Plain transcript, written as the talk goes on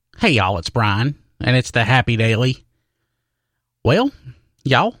Hey y'all, it's Brian, and it's the Happy Daily. Well,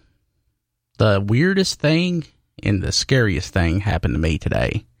 y'all, the weirdest thing and the scariest thing happened to me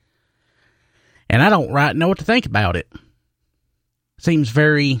today. And I don't right know what to think about it. Seems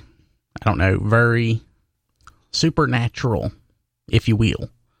very, very supernatural, if you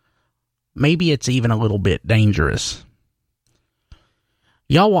will. Maybe it's even a little bit dangerous.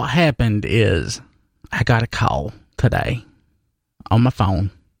 Y'all, what happened is I got a call today on my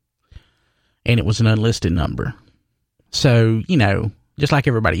phone. And it was an unlisted number. So, just like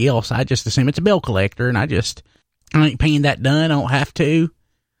everybody else, I just assume it's a bill collector, and I ain't paying that done. I don't have to.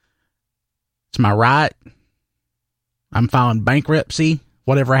 It's my right. I'm filing bankruptcy.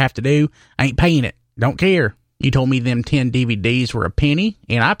 Whatever I have to do, I ain't paying it. Don't care. You told me them 10 DVDs were a penny,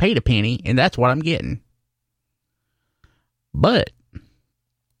 and I paid a penny, and that's what I'm getting. But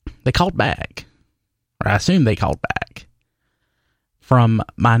they called back. Or I assume they called back. From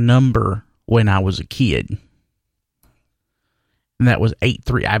my number when I was a kid. And that was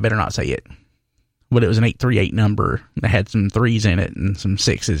 83. I better not say it. But it was an 838 number that had some 3s in it and some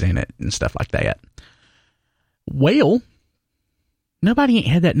 6s in it and stuff like that. Well, nobody ain't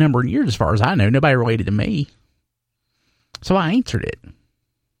had that number in years as far as I know. Nobody related to me. So I answered it.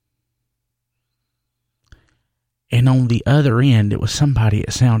 And on the other end, it was somebody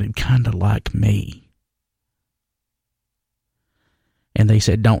that sounded kind of like me. And they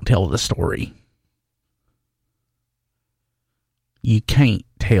said, don't tell the story. You can't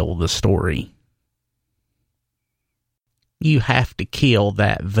tell the story. You have to kill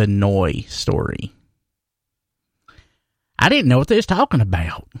that Vinoy story. I didn't know what they was talking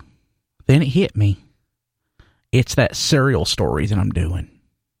about. Then it hit me. It's that serial story that I'm doing.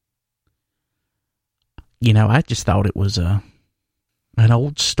 I just thought it was an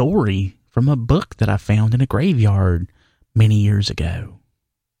old story from a book that I found in a graveyard many years ago.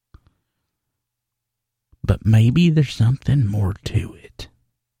 But maybe there's something more to it.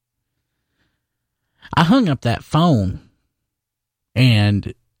 I hung up that phone,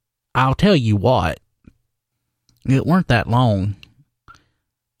 and I'll tell you what, it weren't that long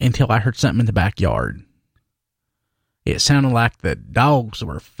until I heard something in the backyard. It sounded like the dogs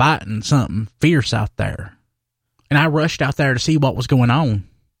were fighting something fierce out there. And I rushed out there to see what was going on.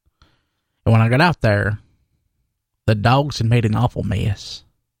 And when I got out there, the dogs had made an awful mess.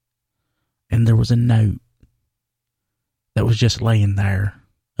 And there was a note that was just laying there,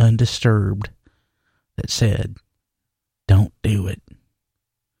 undisturbed, that said, don't do it.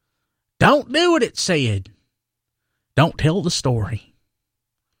 Don't do it, it said. Don't tell the story.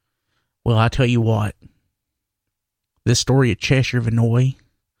 Well, I tell you what, this story of Cheshire Vinoy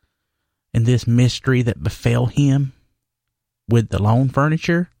and this mystery that befell him with the lawn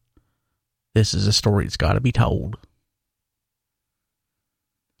furniture, this is a story that's got to be told.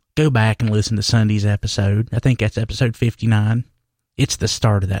 Go back and listen to Sunday's episode. I think that's episode 59. It's the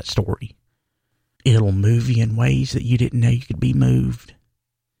start of that story. It'll move you in ways that you didn't know you could be moved.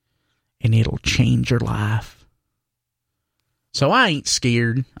 And it'll change your life. So I ain't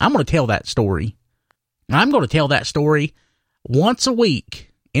scared. I'm going to tell that story. I'm going to tell that story once a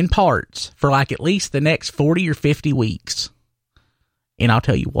week in parts for like at least the next 40 or 50 weeks. And I'll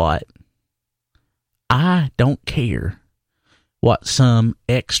tell you what. I don't care what some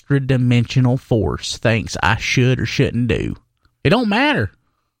extra-dimensional force thinks I should or shouldn't do. It don't matter.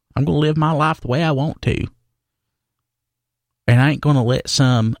 I'm going to live my life the way I want to. And I ain't going to let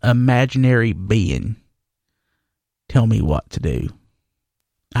some imaginary being tell me what to do.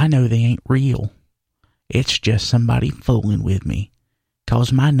 I know they ain't real. It's just somebody fooling with me.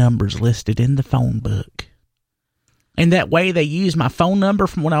 'Cause my number's listed in the phone book. And that way they use my phone number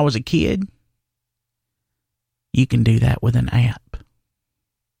from when I was a kid, you can do that with an app.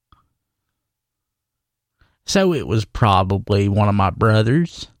 So it was probably one of my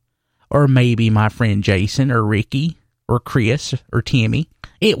brothers, or maybe my friend Jason, or Ricky, or Chris, or Timmy.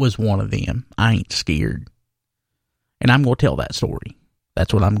 It was one of them. I ain't scared. And I'm going to tell that story.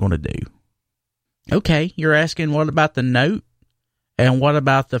 That's what I'm going to do. Okay, you're asking what about the note? And what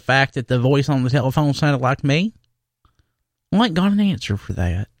about the fact that the voice on the telephone sounded like me? Well, I ain't got an answer for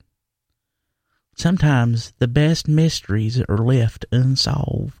that. Sometimes the best mysteries are left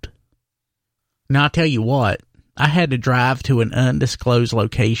unsolved. Now, I'll tell you what, I had to drive to an undisclosed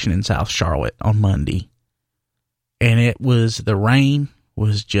location in South Charlotte on Monday. And the rain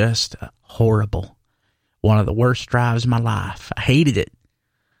was just horrible. One of the worst drives of my life. I hated it.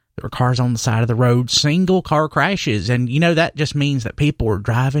 There were cars on the side of the road, single car crashes. And, that just means that people were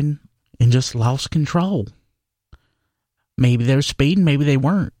driving and just lost control. Maybe they were speeding, maybe they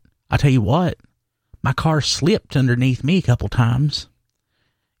weren't. I'll tell you what, my car slipped underneath me a couple times.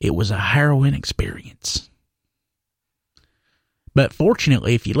 It was a harrowing experience. But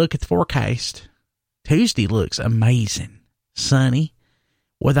fortunately, if you look at the forecast, Tuesday looks amazing. Sunny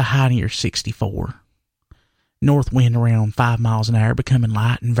with a high near 64. North wind around 5 miles an hour, becoming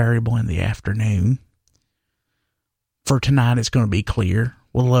light and variable in the afternoon. For tonight, it's going to be clear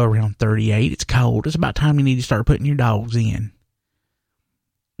with a low around 38. It's cold. It's about time you need to start putting your dogs in.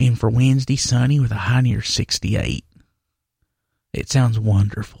 And for Wednesday, sunny with a high near 68. It sounds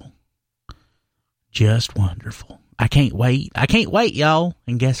wonderful. Just wonderful. I can't wait. I can't wait, y'all.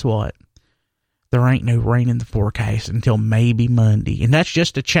 And guess what? There ain't no rain in the forecast until maybe Monday. And that's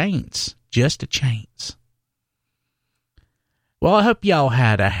just a chance. Just a chance. Well, I hope y'all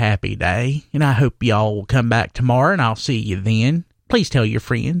had a happy day. And I hope y'all will come back tomorrow and I'll see you then. Please tell your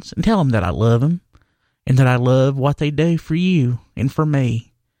friends and tell them that I love them. And that I love what they do for you and for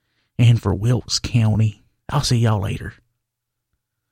me. And for Wilkes County. I'll see y'all later.